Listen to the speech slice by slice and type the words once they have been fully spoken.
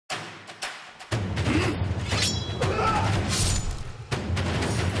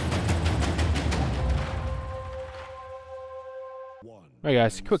Alright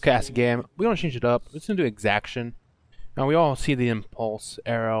guys, quick Cassie game. We want to change it up. Let's do exaction. Now we all see the impulse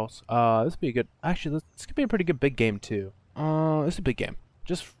arrows. This would be a good. Actually, this could be a pretty good big game too. This is a big game.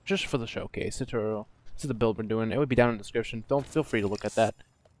 Just for the showcase tutorial. This is the build we're doing. It would be down in the description. Don't feel free to look at that.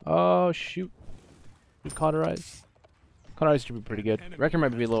 Oh shoot! We cauterize. Cauterize should be pretty good. Record might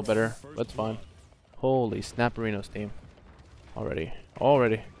be a little better, but it's fine. Holy snapperino's team. Already.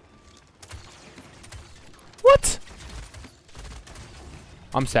 What?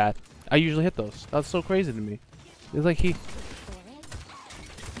 I'm sad. I usually hit those. That's so crazy to me. It's like he...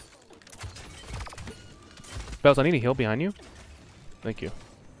 Bells, I need a heal behind you. Thank you.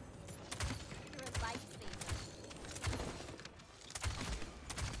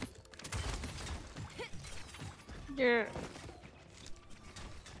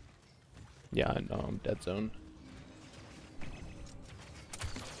 Yeah, I know. I'm dead zone.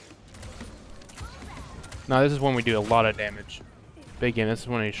 Now this is when we do a lot of damage. Big game. This is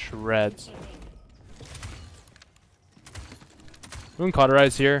when he shreds. We can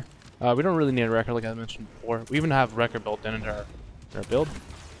cauterize here. We don't really need a record like I mentioned before. We even have record built in our build.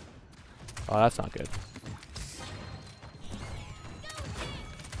 Oh, that's not good.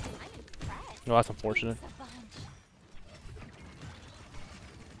 No, that's unfortunate.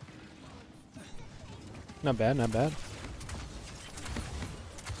 Not bad, not bad.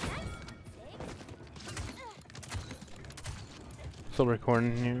 Still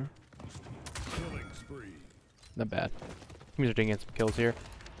recording here. Not bad. These are getting some kills here.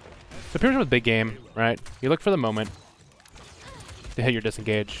 So pretty much with big game, right? You look for the moment to hit your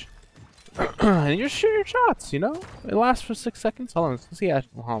disengage, and you just shoot your shots. You know, it lasts for 6 seconds. Hold on, let's see how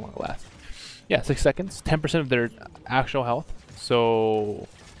long it lasts. Yeah, 6 seconds. 10% of their actual health. So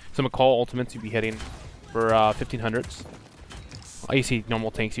some McCall ultimates you'd be hitting for 1500s. You see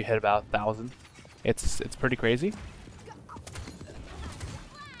normal tanks you hit about 1000. It's pretty crazy.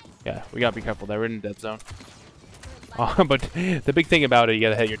 Yeah, we gotta be careful there. We're in the dead zone. But the big thing about it, you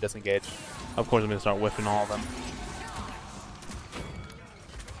gotta hit your disengage. Of course, I'm gonna start whiffing all of them.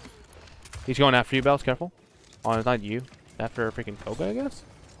 He's going after you, Bells. Careful. Oh, it's not you. After a freaking Koga, I guess.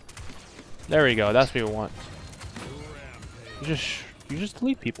 There we go. That's what we want. You just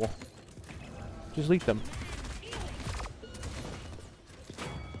delete people. Just delete them.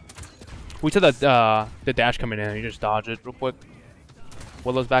 We said that the dash coming in, you just dodge it real quick.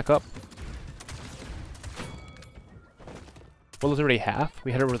 Willow's back up. Willow's already half.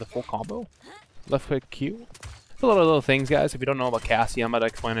 We hit her with a full combo. Left click Q. It's a lot of little things, guys. If you don't know about Cassie, I'm about to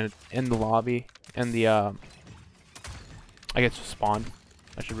explain it in the lobby and the I guess spawn.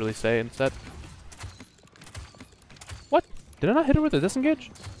 I should really say instead. What? Did I not hit her with a disengage?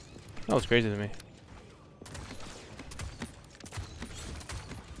 That was crazy to me.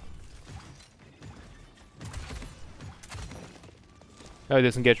 Oh,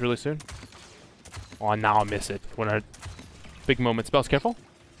 disengage really soon. Oh, now I miss it when I. Big moment. Spells, careful.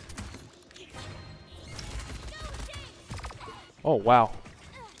 Oh, wow.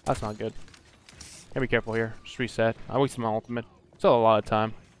 That's not good. Gotta be careful here. Just reset. I wasted my ultimate. Still a lot of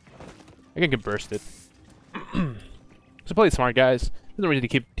time. I can get bursted. So play it smart, guys. There's no reason to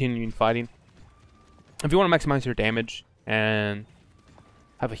keep continuing fighting. If you want to maximize your damage and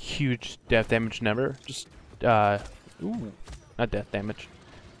have a huge death damage never, just, ooh, not death damage.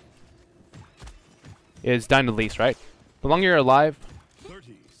 Is dying the least, right? The longer you're alive,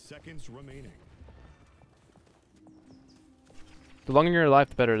 30 seconds remaining. The longer you're alive,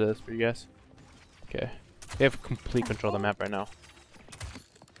 the better it is for you guys. Okay. They have complete control of the map right now.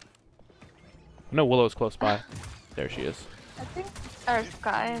 I know Willow's close by. There she is. I think our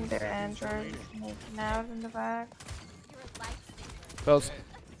Sky and their Android is making out in the back. Bells.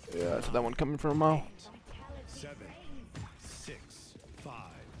 Yeah, I saw that one coming from a mile. 7, 6, 5,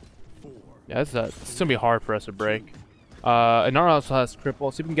 4. Yeah, it's gonna be hard for us to break. Inara also has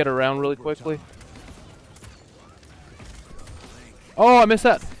cripple, so you can get around really quickly. Oh, I missed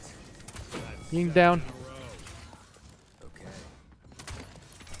that. Being down.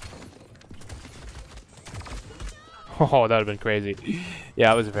 Oh, that would have been crazy.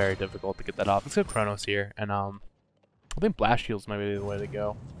 Yeah, it was very difficult to get that off. Let's go Chronos here, and I think Blast Shields might be the way to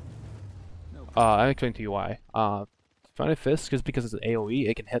go. I'm explaining to you why. Final Fist, just because it's an AoE,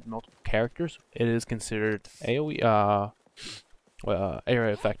 it can hit multiple characters. It is considered AoE,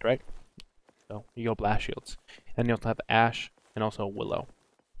 area effect, right? So you go Blast Shields, and you also have Ash and also Willow.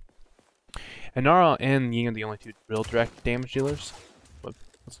 And Nara and Ying are the only two real direct damage dealers. But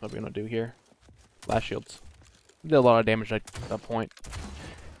that's what we're gonna do here. Blast Shields. We did a lot of damage at that point.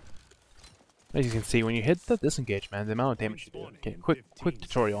 As you can see, when you hit the disengage, man, the amount of damage you do. Okay, quick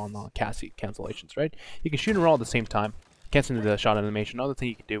tutorial on Cassie cancellations, right? You can shoot and roll at the same time. Can't send the shot animation. Another thing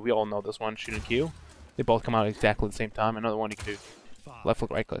you can do, we all know this one, shoot and Q. They both come out exactly at the same time. Another one you can do, left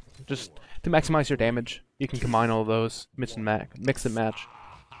click, right click. Just to maximize your damage, you can combine all of those, mix and match. Make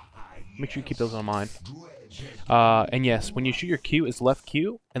sure you keep those on mind. And yes, when you shoot your Q, it's left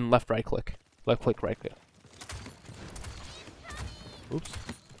Q and left right click. Left click, right click. Oops.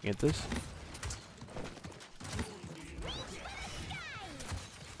 Get this.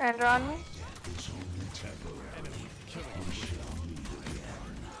 And on me.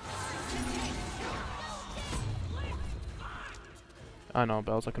 I know,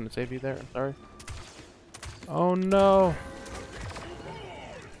 Bells. I couldn't save you there. I'm sorry. Oh no.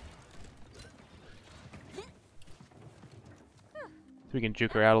 So we can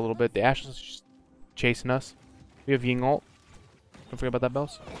juke her out a little bit. The Ashe is just chasing us. We have Ying ult. Don't forget about that,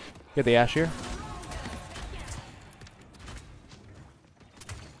 Bells. Get the Ashe here.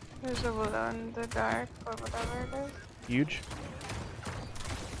 There's a willow in the dark or whatever it is. Huge.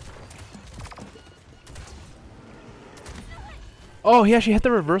 Oh, he actually hit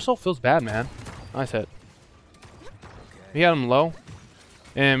the reversal? Feels bad, man. Nice hit. We had him low.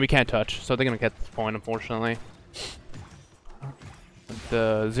 And we can't touch, so they're going to get this point, unfortunately.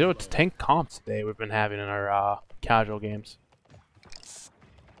 The 0 to tank comps today we've been having in our casual games.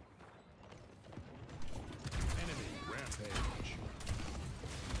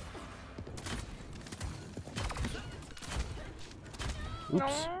 Oops. No.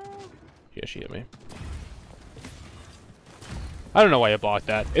 Yeah, she hit me. I don't know why you blocked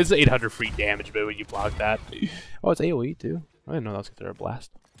that. It's 800 free damage, but when you block that. Oh, it's AoE too. I didn't know that was considered a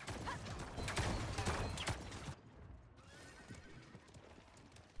blast.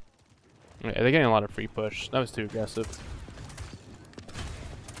 Yeah, they're getting a lot of free push. That was too aggressive.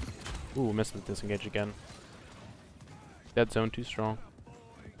 Ooh, missed the disengage again. Dead zone too strong.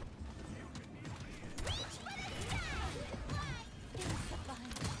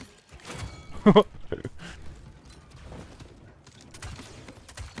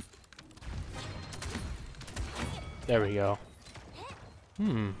 There we go.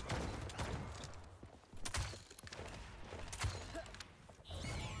 There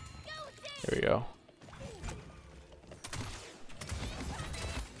we go.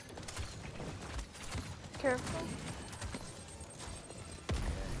 Careful.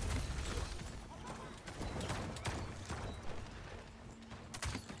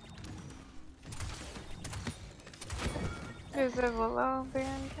 There's a willow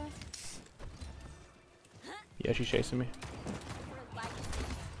behind her. Yeah, she's chasing me.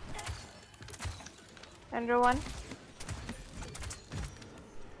 Under one.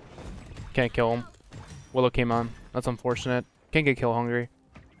 Can't kill him. Willow came on. That's unfortunate. Can't get kill hungry.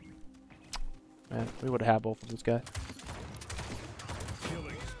 Man, we would have had both of this guy.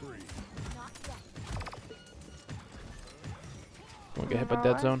 Won't get hit by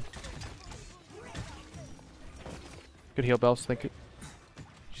dead zone. Good heal, Bells. Thank you.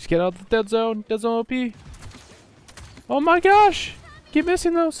 Just get out of the dead zone. Dead zone OP. Oh my gosh! Keep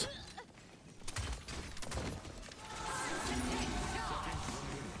missing those.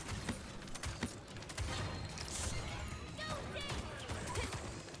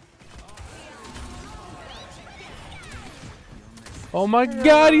 Oh my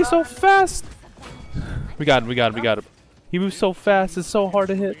god, he's so fast! We got him. He moves so fast, it's so hard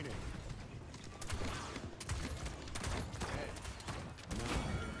to hit.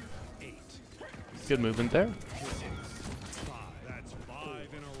 Good movement there.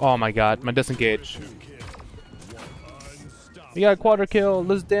 Oh my god, my disengage. We got a quadra kill,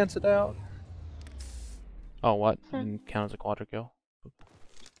 let's dance it out. Oh, what? Didn't count as a quadra kill.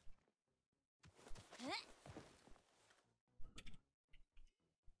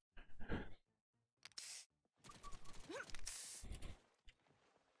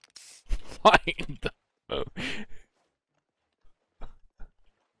 Fine.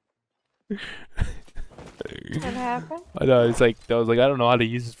 What happened? I know, it's like, I was like, I don't know how to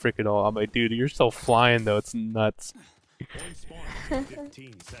use this freaking ult. I'm like, dude, you're still flying though, it's nuts.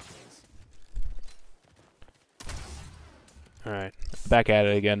 15 seconds. Alright, back at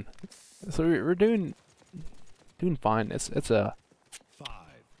it again. So we're doing fine. It's a 5,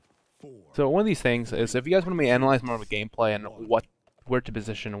 4. So one of these things is, if you guys want me to analyze more of a gameplay and where to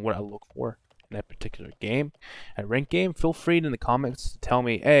position and what I look for in that particular game, a ranked game, feel free in the comments to tell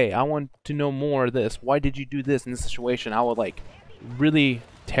me, hey, I want to know more of this. Why did you do this in this situation? I would like really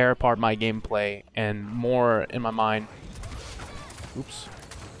tear apart my gameplay and more in my mind. Oops,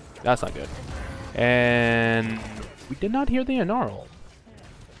 that's not good. And we did not hear the Inaural.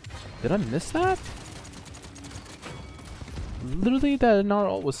 Did I miss that? Literally, that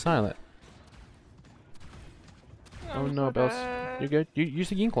Inaural was silent. Oh I'm no, so Bells. dead. You're good. You use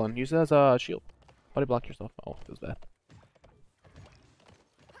the Ginkling. Use it as a shield. Body block yourself. Oh, feels bad.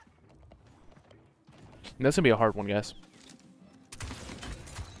 And that's gonna be a hard one, guys.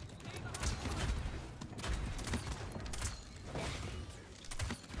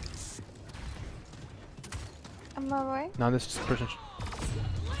 I'm on my way. No, this person.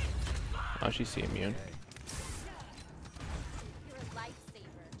 Oh, she's C immune.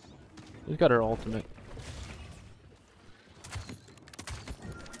 She's got her ultimate.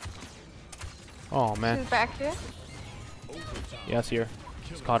 Oh man. She's back here. Yeah, I see her.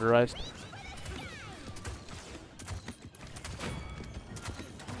 She's cauterized.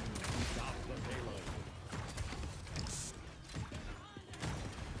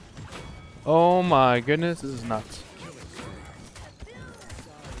 Oh my goodness, this is nuts.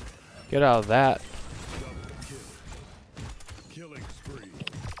 Get out of that. Killing spree.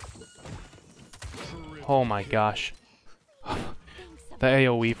 Oh my gosh. The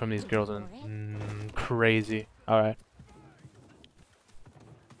AoE from these girls is crazy. Alright.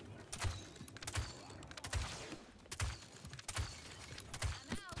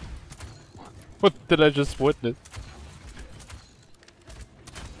 What did I just witness?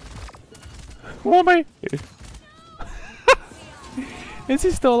 Who am I? Is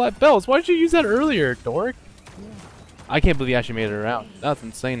he still alive? Bells, why did you use that earlier, dork? I can't believe he actually made it around. That's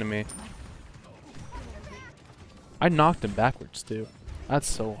insane to me. I knocked him backwards too. That's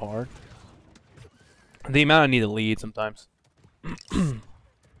so hard. The amount I need to lead sometimes.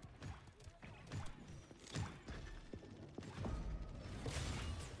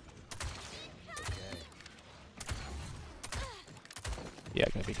 Yeah, I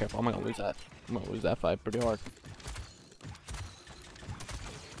gotta be careful. I'm gonna lose that. I'm gonna lose that fight pretty hard.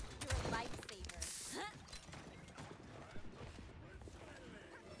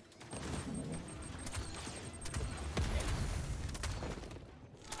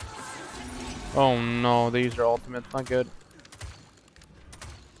 Oh no, they used their ultimate. Not good.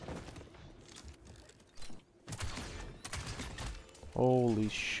 Holy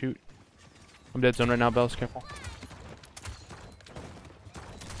shoot. I'm dead zone right now, Bells. Careful.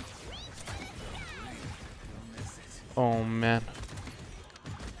 Oh man.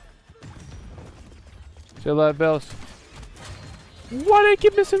 Still alive, Bells. Why did I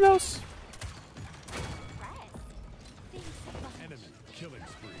keep missing those? Enemy killing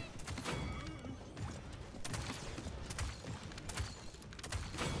spree.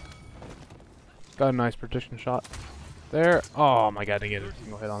 Got a nice protection shot. There. Oh my god, I didn't get a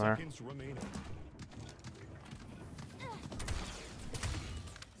single hit on there. Seconds remaining.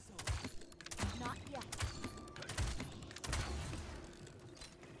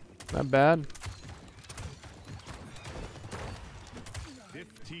 Not bad.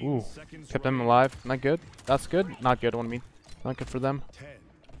 15 Ooh. seconds Kept them remaining. alive. Not good. That's good. Not good, what I mean. Not good for them. 10,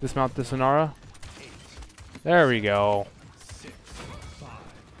 Dismount the Sonara. 8, There we go. 6, 5,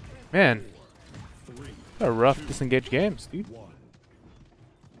 Man, 3, they're rough disengaged games, dude. 1.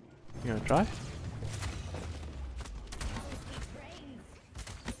 You gonna try?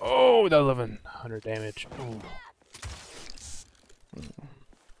 Oh, that 1100 damage. Ooh.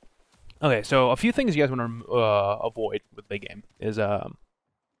 Okay, so a few things you guys want to avoid with big game is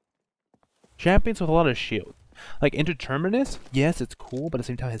champions with a lot of shield. Like Indeterminus, yes, it's cool, but at the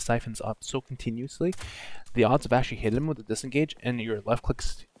same time, his siphons up so continuously, the odds of actually hitting him with a disengage and your left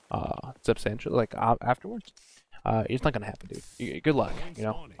clicks substantial like afterwards, it's not gonna happen, dude. Good luck, you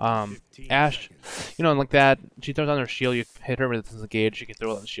know. Ashe, you know, like that, she throws on her shield, you hit her with a disengage, she can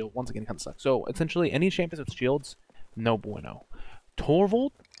throw on the shield. Once again, kind of sucks. So essentially, any champions with shields, no bueno.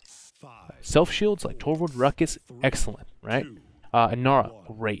 Torvald. 5, Self shields like Torvald, Ruckus, excellent, right? 2, And Nara,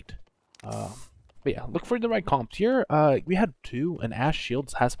 great. But yeah, look for the right comps here. We had 2, and Ashe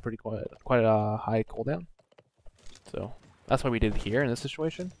shields has quite a high cooldown, so that's why we did it here in this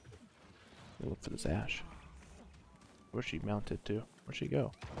situation. We'll look for this Ashe. Where's she mounted to? Where'd she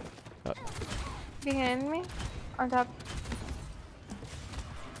go? Behind me? On top.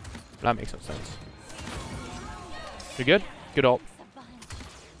 That makes no sense. You good? Good ult.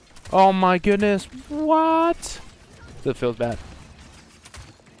 Oh my goodness! What? That feels bad.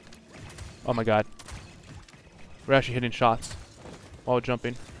 Oh my god. We're actually hitting shots while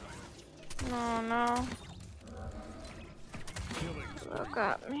jumping. No, no. Look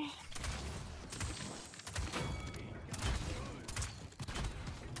at me.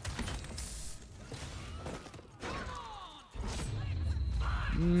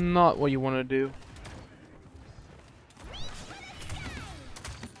 Not what you want to do.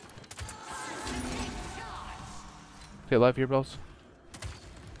 Stay alive here, Bells.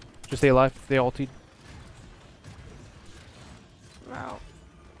 Just stay alive. They ultied.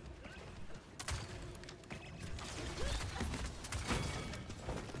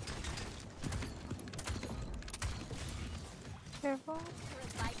 Careful.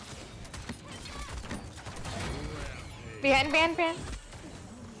 Behind.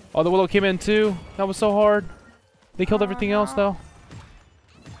 Oh, the Willow came in too. That was so hard. They killed everything else though.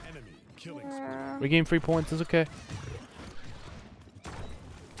 Enemy killing spree. Yeah. We gained 3 points. It's okay.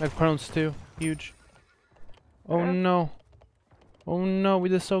 I have Chronos too. Huge. Oh Yeah. no. Oh no, we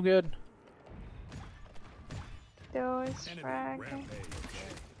did so good. Still is Enemy fragging. rampage.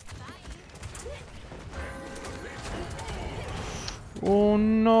 Oh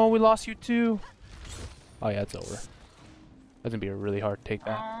no, we lost you too. Oh yeah, it's over. That's gonna be a really hard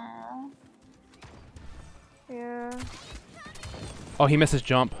takeback. Yeah. Oh, he missed his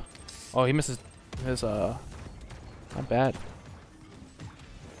jump. Oh, he misses his not bad.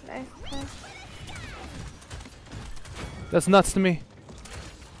 Nice. That's nuts to me.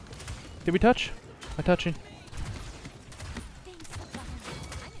 Did we touch? Am I touching?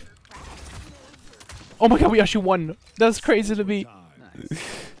 Oh my god, we actually won. That's crazy to me.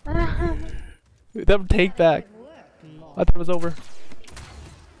 That take back. I thought it was over.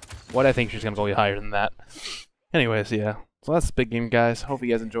 What, I think she's gonna go higher than that. Anyways, yeah. So that's a big game, guys. Hope you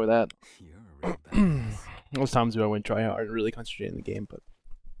guys enjoy that. Most times do I wouldn't try hard and really concentrate in the game, but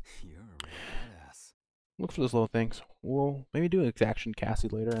look for those little things. We'll maybe do an exaction Cassie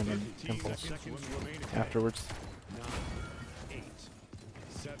later and then 15 temples seconds remaining. afterwards. 9, 8,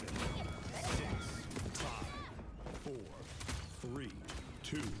 7, 6, 5, 4, 3,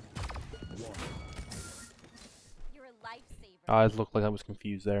 2, 1. You're a lifesaver. I looked like I was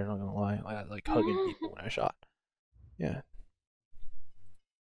confused there, not gonna lie. I was like hugging people when I shot. Yeah.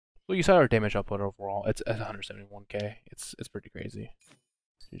 Well, you saw our damage output overall. It's at 171k. It's pretty crazy.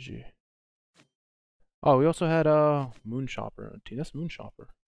 GG. Oh, we also had Moon Chopper on the team. That's Moon Chopper.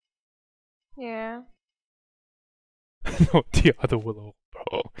 Yeah. No, the other Willow,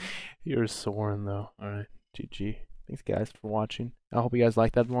 bro. You're soaring though. Alright. GG. Thanks guys for watching. I hope you guys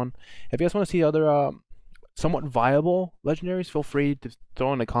liked that one. If you guys want to see other somewhat viable legendaries, feel free to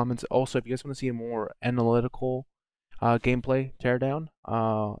throw in the comments. Also, if you guys want to see a more analytical gameplay teardown,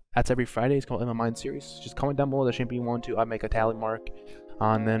 that's every Friday. It's called In My Mind series. Just comment down below the champion you want to. I make a tally mark,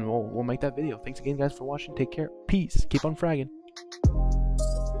 and then we'll make that video. Thanks again, guys, for watching. Take care. Peace. Keep on fragging.